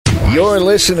You're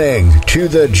listening to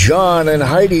the John and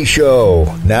Heidi Show,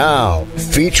 now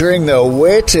featuring the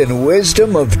wit and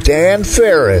wisdom of Dan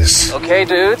Ferris. Okay,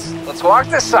 dudes, let's walk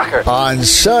this sucker. On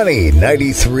Sunny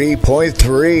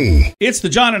 93.3. It's the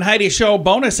John and Heidi Show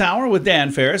bonus hour with Dan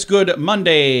Ferris. Good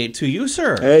Monday to you,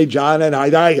 sir. Hey, John and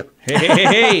Heidi.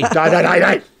 Hey. John and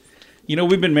Heidi. You know,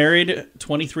 we've been married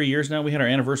 23 years now. We had our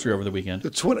anniversary over the weekend.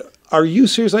 Are you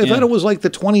serious? I thought it was like the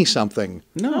 20-something.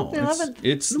 No,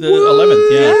 it's the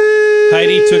 11th, yeah.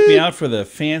 Heidi took me out for the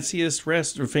fanciest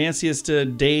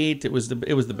date. It was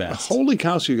the best. Holy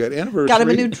cow, so you got anniversary. Got him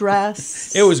a new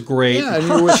dress. It was great.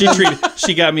 Yeah,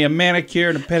 she got me a manicure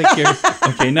and a pedicure.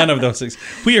 Okay, none of those things.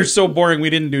 We are so boring we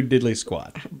didn't do diddly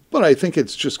squat. But I think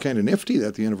it's just kind of nifty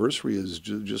that the anniversary is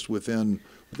just within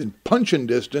punching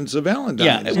distance of Valentine's.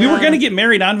 Yeah, we were going to get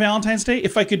married on Valentine's Day.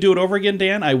 If I could do it over again,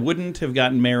 Dan, I wouldn't have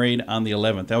gotten married on the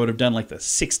 11th. I would have done like the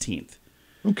 16th.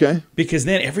 Okay. Because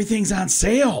then everything's on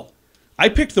sale. I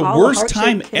picked the worst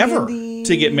time ever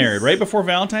to get married, right before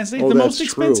Valentine's Day. Oh, the that's most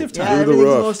expensive true. time. Yeah, everything's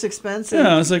the most expensive.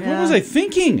 Yeah, I was like, what was I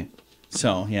thinking?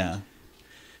 So, yeah.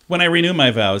 When I renew my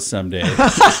vows someday,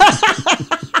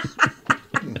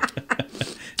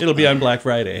 it'll be on Black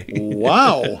Friday.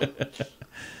 Wow.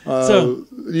 So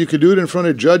you could do it in front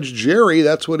of Judge Jerry.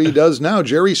 That's what he does now.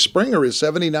 Jerry Springer is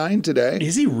 79 today.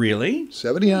 Is he really?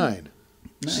 79.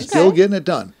 Nice. Still getting it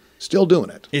done. Still doing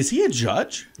it. Is he a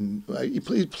judge? He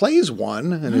plays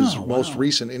one in his most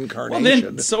recent incarnation. Well,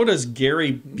 then so does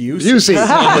Gary Busey. Busey,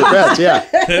 yeah.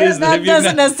 That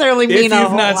doesn't necessarily mean a whole If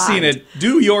you've not lot. seen it,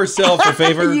 do yourself a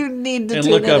favor. You need to and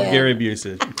tune look it up in. Gary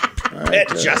Busey. Pet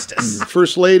Justice.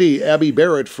 First Lady Abby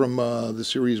Barrett from the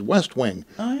series West Wing.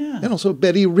 Oh, yeah. And also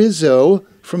Betty Rizzo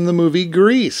from the movie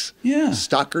Grease. Yeah.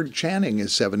 Stockard Channing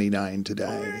is 79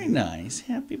 today. Very nice.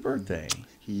 Happy birthday.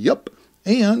 Yep.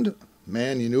 And,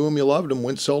 man, you knew him, you loved him.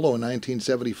 Went solo in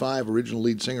 1975, original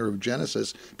lead singer of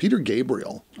Genesis, Peter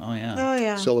Gabriel. Oh, yeah. Oh,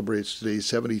 yeah. Celebrates today,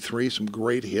 73. Some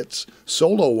great hits,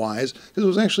 solo-wise, because it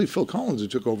was actually Phil Collins who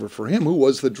took over for him, who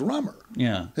was the drummer.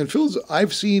 Yeah. And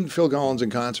I've seen Phil Collins in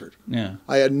concert. Yeah.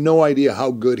 I had no idea how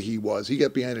good he was. He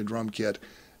got behind a drum kit,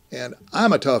 and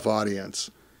I'm a tough audience.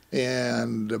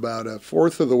 And about a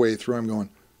fourth of the way through, I'm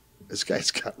going, this guy's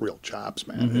got real chops,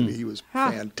 man. And he was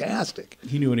fantastic.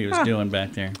 He knew what he was doing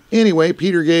back there. Anyway,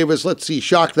 Peter gave us, let's see,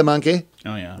 Shock the Monkey,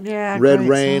 Oh, yeah. Yeah, Red great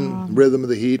Rain, song. Rhythm of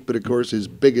the Heat, but of course his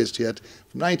biggest hit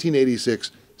from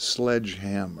 1986,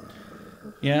 Sledgehammer.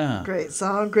 Yeah. Great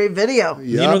song, great video. Yep.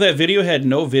 You know that video had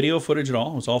no video footage at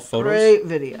all? It was all photos? Great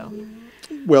video.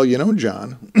 Well, you know,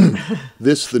 John,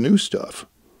 this the new stuff.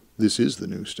 This is the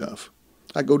new stuff.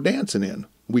 I go dancing in.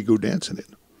 We go dancing in.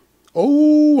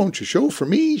 Oh, won't you show for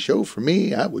me? Show for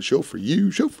me. I will show for you.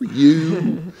 Show for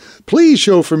you. Please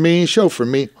show for me. Show for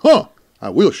me. Huh. I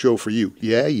will show for you.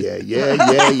 Yeah.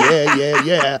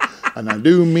 And I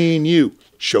do mean you.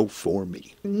 Show for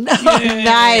me.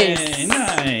 Nice.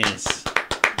 Nice.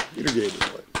 Peter Gabriel,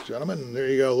 ladies and gentlemen. There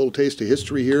you go. A little taste of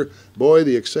history here. Boy,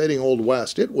 the exciting Old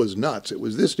West. It was nuts. It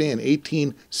was this day in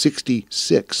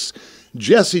 1866.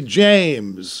 Jesse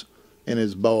James and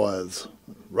his boys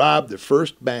robbed the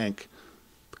first bank,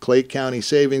 the Clay County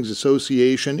Savings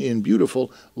Association in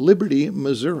beautiful Liberty,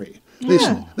 Missouri.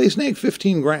 They snagged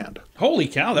 15 grand. Holy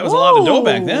cow, that was a lot of dough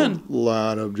back then. A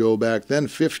lot of dough back then.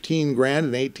 15 grand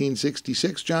in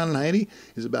 1866, John and Heidi,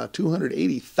 is about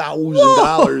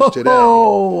 $280,000 today.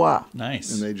 Oh,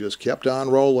 Nice. And they just kept on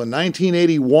rolling.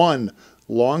 1981,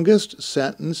 longest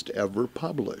sentence ever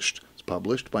published. It's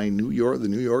published by the New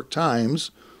York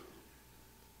Times.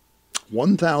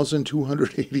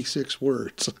 1,286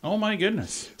 words. Oh, my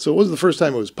goodness. So it wasn't the first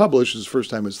time it was published. It was the first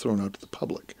time it was thrown out to the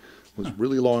public. It was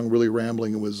really long, really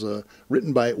rambling. It was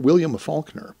written by William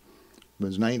Faulkner. It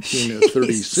was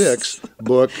 1936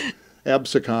 book,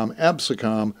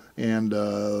 Absacom, and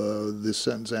this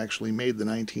sentence actually made the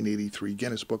 1983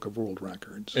 Guinness Book of World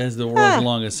Records. As the world's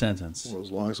longest sentence.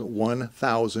 World's longest,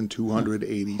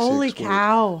 1,286 Holy words.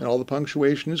 cow. And all the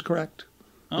punctuation is correct.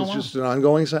 Oh, It's wow. just an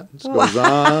ongoing sentence. Goes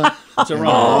on, It's a and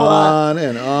run. on,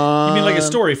 and on. You mean like a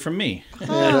story from me? And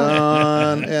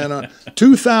on, and on.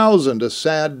 2000, a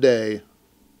sad day.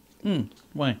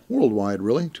 Why? Worldwide,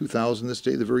 really. 2000, this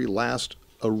day, the very last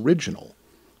original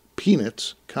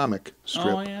Peanuts comic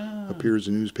strip Oh, yeah. appears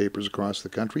in newspapers across the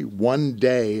country 1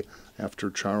 day after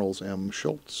Charles M.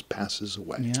 Schultz passes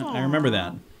away. Yeah, I remember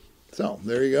that. So,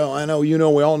 there you go. I know, you know,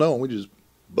 we all know. We just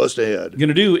Bust ahead. Going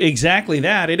to do exactly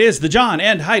that. It is the John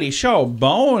and Heidi Show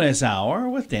bonus hour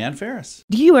with Dan Ferris.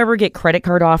 Do you ever get credit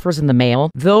card offers in the mail?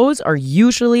 Those are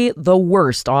usually the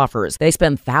worst offers. They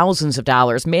spend thousands of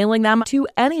dollars mailing them to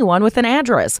anyone with an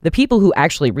address. The people who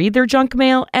actually read their junk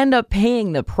mail end up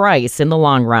paying the price in the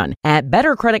long run. At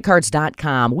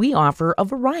bettercreditcards.com, we offer a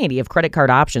variety of credit card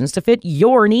options to fit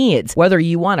your needs. Whether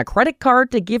you want a credit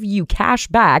card to give you cash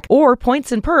back or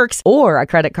points and perks, or a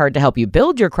credit card to help you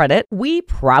build your credit, we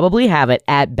probably have it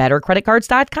at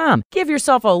bettercreditcards.com. Give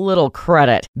yourself a little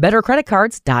credit.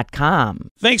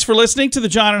 bettercreditcards.com. Thanks for listening to the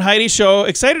John and Heidi Show.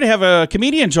 Excited to have a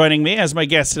comedian joining me as my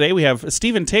guest today. We have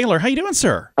Stephen Taylor. How you doing,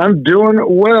 sir? I'm doing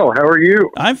well. How are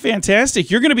you? I'm fantastic.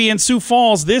 You're going to be in Sioux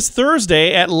Falls this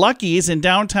Thursday at Lucky's in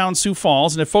downtown Sioux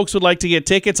Falls. And if folks would like to get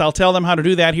tickets, I'll tell them how to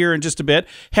do that here in just a bit.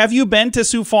 Have you been to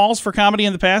Sioux Falls for comedy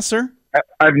in the past, sir?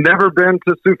 I've never been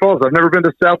to Sioux Falls. I've never been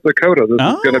to South Dakota. This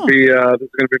is going to be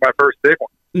my first big one.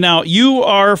 Now, you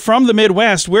are from the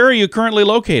Midwest. Where are you currently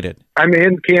located? I'm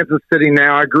in Kansas City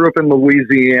now. I grew up in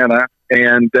Louisiana,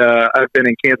 and I've been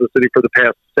in Kansas City for the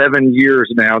past 7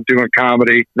 years now doing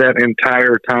comedy that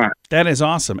entire time. That is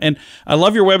awesome. And I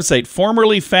love your website,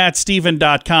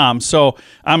 formerlyfatsteven.com. So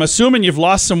I'm assuming you've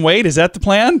lost some weight. Is that the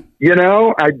plan? You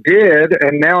know, I did,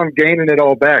 and now I'm gaining it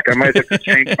all back. I might have to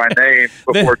change my name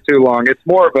before too long. It's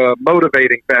more of a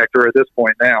motivating factor at this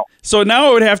point now. So now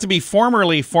it would have to be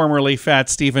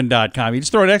formerlyfatsteven.com. You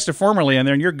just throw an extra formerly in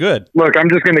there and you're good. Look, I'm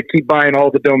just going to keep buying all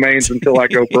the domains until I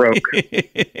go broke.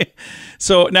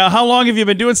 So now how long have you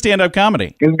been doing stand-up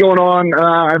comedy? It's going on,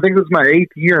 I think this is my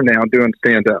 8th year now doing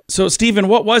stand-up. So, Stephen,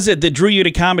 what was it that drew you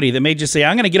to comedy that made you say,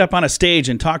 I'm going to get up on a stage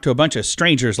and talk to a bunch of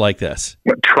strangers like this?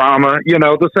 Trauma,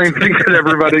 the same thing that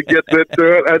everybody gets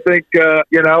into it. I think, at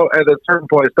a certain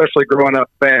point, especially growing up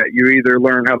fat, you either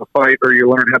learn how to fight or you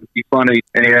learn how to be funny.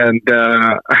 And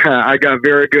I got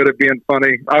very good at being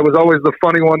funny. I was always the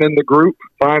funny one in the group.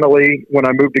 Finally, when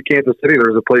I moved to Kansas City,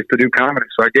 there was a place to do comedy.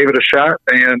 So I gave it a shot,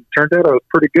 and turned out I was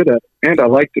pretty good at it. And I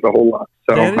liked it a whole lot.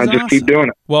 So I just keep doing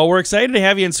it. Well, we're excited to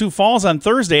have you in Sioux Falls on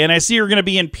Thursday, and I see you're going to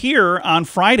be in Pierre on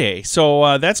Friday.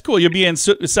 So that's cool. You'll be in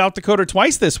South Dakota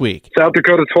twice this week. South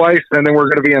Dakota twice, and then we're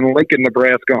going to be in Lincoln,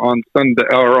 Nebraska on Sunday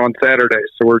or on Saturday.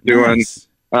 So we're doing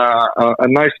a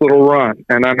nice little run,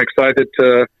 and I'm excited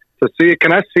to see it.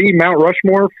 Can I see Mount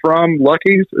Rushmore from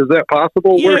Lucky's? Is that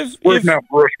possible? Yeah, where's Mount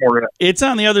Rushmore at? It's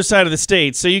on the other side of the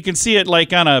state, so you can see it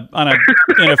like on a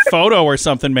in a photo or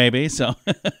something, maybe. So,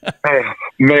 oh,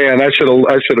 man, I should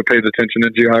have paid attention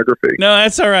to geography. No,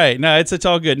 that's all right. No, it's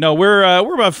all good. No, we're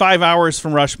about 5 hours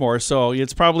from Rushmore, so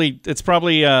it's probably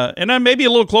and then maybe a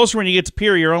little closer when you get to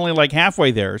Pierre. You're only like halfway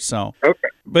there. So, okay.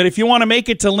 But if you want to make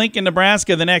it to Lincoln,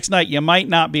 Nebraska the next night, you might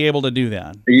not be able to do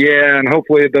that. Yeah, and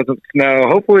hopefully it doesn't snow.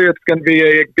 Hopefully it's going to be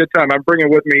a good time. I'm bringing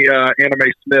with me Anna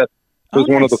Mae Smith, who's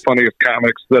one of the funniest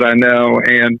comics that I know,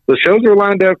 and the shows are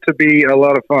lined up to be a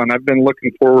lot of fun. I've been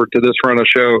looking forward to this run of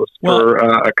shows for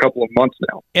a couple of months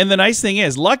now. And the nice thing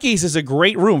is, Lucky's is a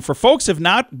great room. For folks who have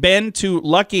not been to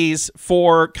Lucky's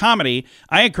for comedy,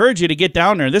 I encourage you to get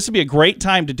down there. This would be a great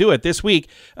time to do it this week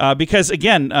because,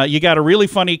 again, you got a really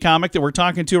funny comic that we're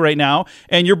talking to right now,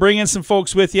 and you're bringing some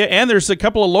folks with you, and there's a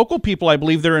couple of local people, I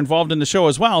believe, that are involved in the show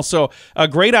as well. So a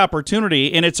great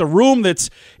opportunity, and it's a room it's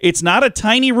not a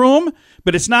tiny room,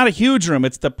 but it's not a huge room.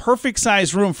 It's the perfect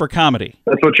size room for comedy.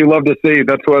 That's what you love to see.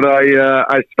 That's what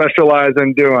I specialize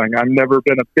in doing. I've never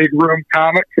been a big room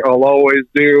comic. I'll always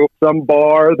do some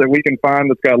bar that we can find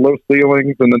that's got low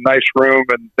ceilings and a nice room,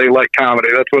 and they like comedy.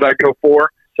 That's what I go for.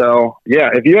 So,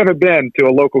 yeah, if you haven't been to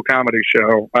a local comedy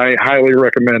show, I highly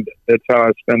recommend it. It's how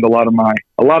I spend a lot of my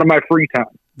free time.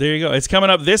 There you go. It's coming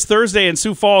up this Thursday in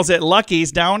Sioux Falls at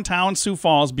Lucky's, downtown Sioux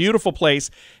Falls. Beautiful place.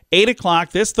 8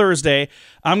 o'clock this Thursday.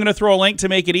 I'm going to throw a link to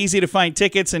make it easy to find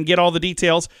tickets and get all the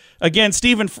details. Again,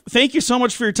 Stephen, thank you so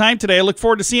much for your time today. I look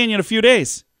forward to seeing you in a few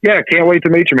days. Yeah, can't wait to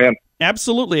meet you, man.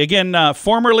 Absolutely. Again,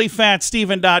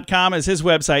 formerlyfatsteven.com is his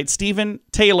website. Stephen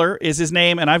Taylor is his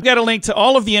name. And I've got a link to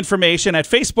all of the information at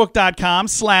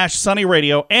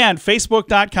facebook.com/sunnyradio and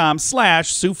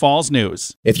facebook.com/Sioux Falls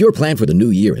News. If your plan for the new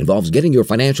year involves getting your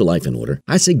financial life in order,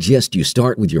 I suggest you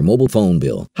start with your mobile phone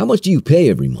bill. How much do you pay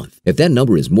every month? If that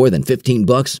number is more than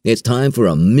 $15, it's time for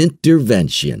a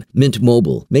Mintervention. Mint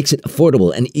Mobile makes it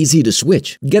affordable and easy to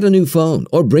switch. Get a new phone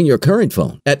or bring your current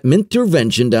phone. At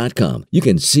Mintervention.com, you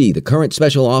can see the current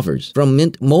special offers from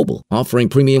Mint Mobile, offering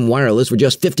premium wireless for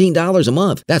just $15 a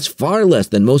month. That's far less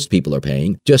than most people are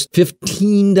paying, just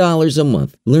 $15 a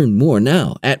month. Learn more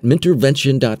now at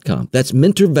Mintervention.com. That's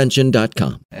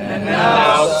Mintervention.com. And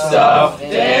now stuff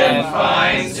Dan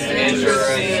finds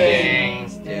interesting.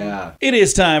 Yeah. It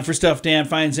is time for Stuff Dan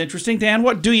Finds Interesting. Dan,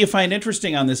 what do you find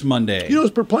interesting on this Monday? You know,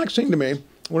 it's perplexing to me.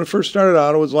 When it first started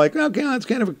out, it was like, okay, it's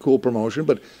kind of a cool promotion,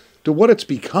 but to what it's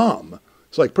become,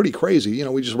 it's like pretty crazy. You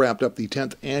know, we just wrapped up the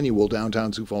 10th annual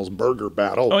Downtown Sioux Falls Burger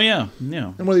Battle. Oh, yeah.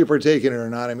 Yeah. And whether you partake in it or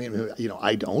not, I mean, you know,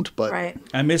 I don't, but... Right.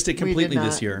 I missed it completely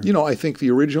this year. You know, I think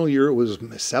the original year it was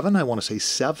 7, I want to say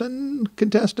 7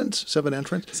 contestants, 7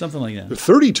 entrants. Something like that.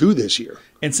 32 this year.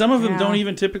 And some of them don't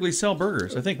even typically sell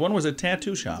burgers. I think one was a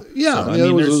tattoo shop. Yeah, So, the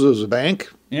other was a bank.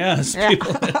 Yeah,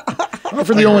 people... Well,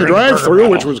 for the only drive-through,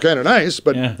 which was kind of nice,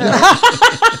 but... Yeah.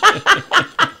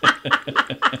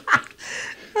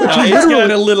 It's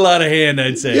got a little out of hand,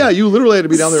 I'd say. Yeah, you literally had to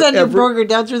be down there Send your burger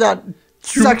down through that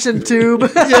suction tube.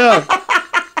 Yeah,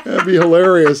 that'd be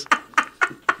hilarious.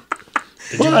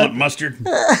 Did you want mustard?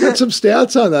 Get some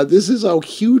stats on that. This is how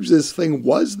huge this thing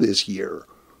was this year.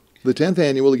 The 10th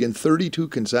annual, again, 32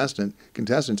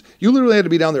 contestants. You literally had to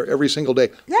be down there every single day,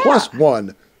 plus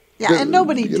one. Yeah, and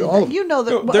nobody did that. You know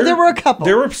that there were a couple.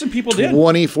 There were some people did.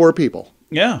 24 people.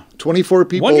 Yeah. 24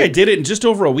 people. One guy did it in just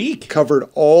over a week. Covered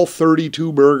all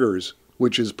 32 burgers,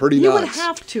 which is pretty nuts. You would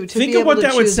have to Think be of able what to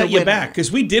that would choose set a you winner. back.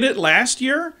 Because we did it last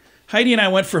year. Heidi and I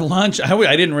went for lunch.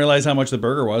 I didn't realize how much the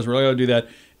burger was. We're like, oh, do that.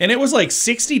 And it was like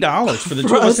 $60 for the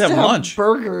two of us to have lunch.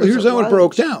 Burgers. Well, here's how it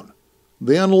broke down.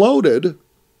 They unloaded,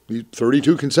 the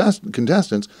 32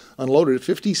 contestants unloaded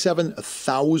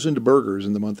 57,000 burgers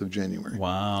in the month of January.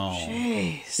 Wow.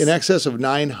 Jeez. In excess of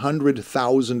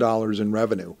 $900,000 in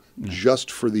revenue just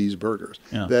for these burgers.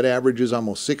 Yeah. That averages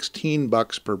almost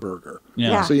 $16 per burger.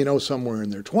 Yeah. So, you know, somewhere in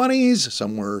their 20s,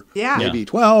 somewhere Yeah. maybe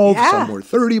 12, Yeah. somewhere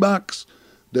 $30,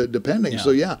 depending. Yeah.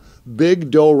 So, yeah,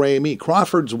 big do-re-mi.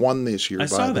 Crawford's won this year, I by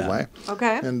saw the that. way.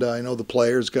 Okay. And I know the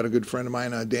players, got a good friend of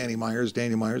mine, Danny Myers.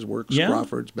 Danny Myers works Yeah.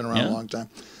 Crawford's, been around a long time.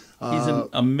 He's an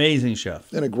amazing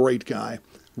chef. And a great guy.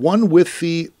 One with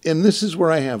and this is where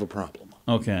I have a problem.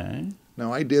 Okay.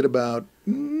 Now, I did about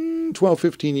 12,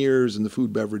 15 years in the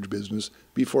food beverage business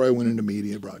before I went into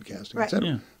media, broadcasting, Right. etc.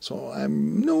 Yeah. So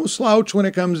I'm no slouch when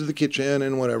it comes to the kitchen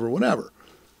and whatever.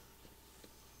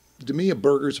 To me, a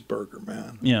burger's a burger,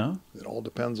 man. Yeah. It all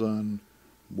depends on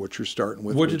what you're starting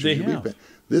with. What did they you should be have?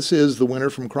 This is the winner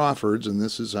from Crawford's, and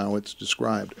this is how it's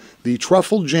described. The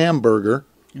truffle jam burger,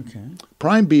 Okay.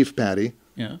 prime beef patty,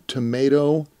 Yeah.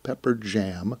 tomato pepper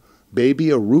jam, baby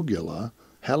arugula,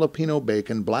 jalapeno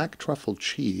bacon, black truffle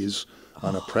cheese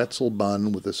on a pretzel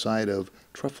bun with a side of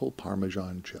truffle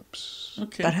parmesan chips.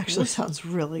 Okay. That actually sounds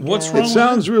really good. What's It wrong?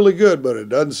 sounds really good, but it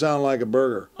doesn't sound like a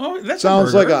burger. Oh, that's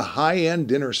Sounds a like burger. a high-end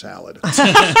dinner salad.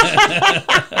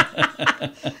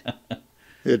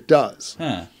 It does.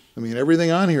 Huh. I mean,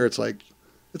 everything on here, it's like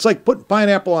putting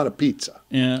pineapple on a pizza.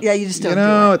 Yeah. Yeah, you just don't You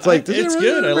know, do it. it's like It's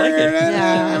good. I like it.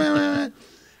 Yeah.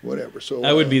 Whatever. So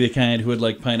I would be the kind who would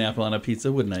like pineapple on a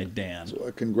pizza, wouldn't I, Dan?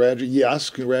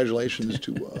 congratulations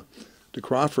to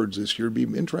Crawford's this year. It'd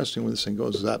be interesting when this thing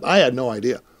goes. I had no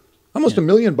idea. Almost $1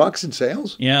 million in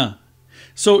sales. Yeah.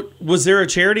 So was there a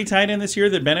charity tied in this year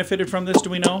that benefited from this? Do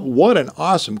we know? What an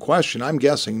awesome question. I'm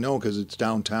guessing no, because it's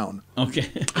downtown. Okay.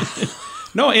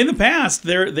 No, in the past,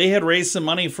 they had raised some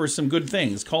money for some good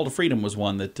things. Call to Freedom was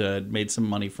one that made some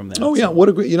money from that. Oh yeah, So- what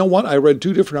a great! You know what? I read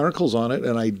 2 different articles on it,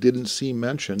 and I didn't see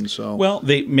mention. So Well,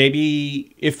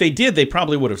 if they did, they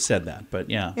probably would have said that. But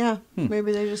yeah. Yeah,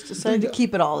 maybe they just decided to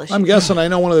keep it all this year. I'm guessing. I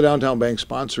know one of the downtown banks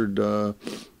sponsored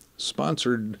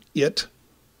it.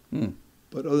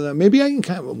 But other than that, maybe I can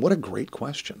what a great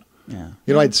question. Yeah.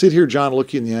 You know, I'd sit here, John,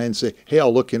 look you in the eye and say, "Hey,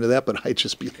 I'll look into that," but I'd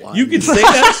just be lying. You can say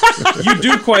that. You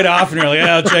do quite often. You're like,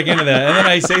 yeah, I'll check into that. And then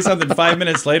I say something 5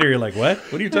 minutes later. You're like, what?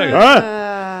 What are you talking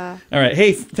about? All right.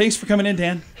 Hey, thanks for coming in,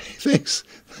 Dan. Thanks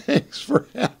for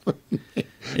having me.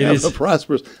 It Have is. a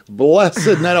prosperous,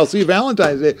 blessed night. I'll see you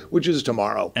Valentine's Day, which is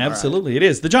tomorrow. Absolutely. It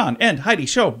is the John and Heidi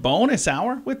Show bonus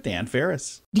hour with Dan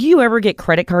Ferris. Do you ever get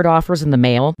credit card offers in the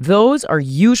mail? Those are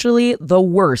usually the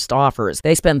worst offers.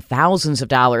 They spend thousands of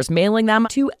dollars mailing them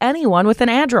to anyone with an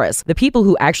address. The people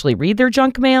who actually read their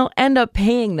junk mail end up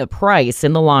paying the price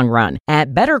in the long run.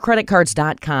 At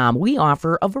bettercreditcards.com, we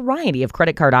offer a variety of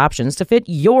credit card options to fit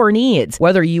your needs.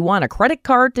 Whether you want a credit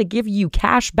card to give you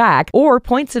cash back or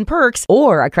points and perks,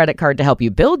 or a credit card to help you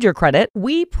build your credit,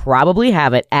 we probably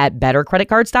have it at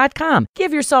bettercreditcards.com.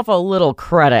 Give yourself a little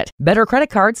credit.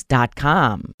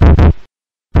 bettercreditcards.com.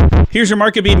 Here's your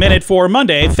Market Beat Minute for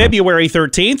Monday, February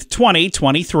 13th,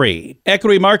 2023.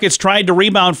 Equity markets tried to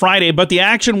rebound Friday, but the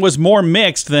action was more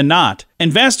mixed than not.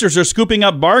 Investors are scooping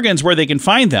up bargains where they can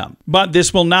find them, but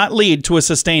this will not lead to a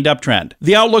sustained uptrend.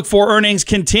 The outlook for earnings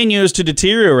continues to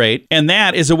deteriorate, and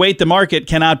that is a weight the market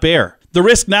cannot bear. The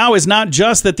risk now is not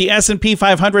just that the S&P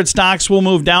 500 stocks will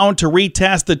move down to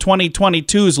retest the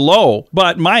 2022's low,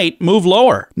 but might move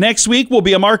lower. Next week will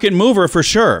be a market mover for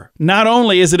sure. Not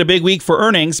only is it a big week for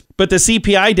earnings, but the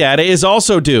CPI data is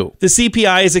also due. The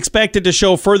CPI is expected to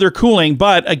show further cooling,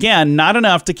 but again, not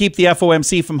enough to keep the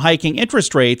FOMC from hiking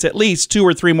interest rates at least 2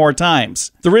 or 3 more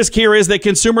times. The risk here is that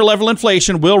consumer level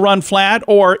inflation will run flat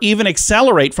or even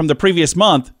accelerate from the previous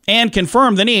month and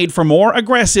confirm the need for more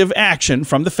aggressive action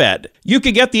from the Fed. You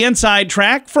can get the inside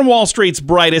track from Wall Street's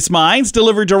brightest minds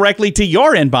delivered directly to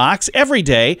your inbox every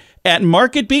day at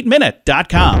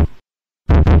marketbeatminute.com.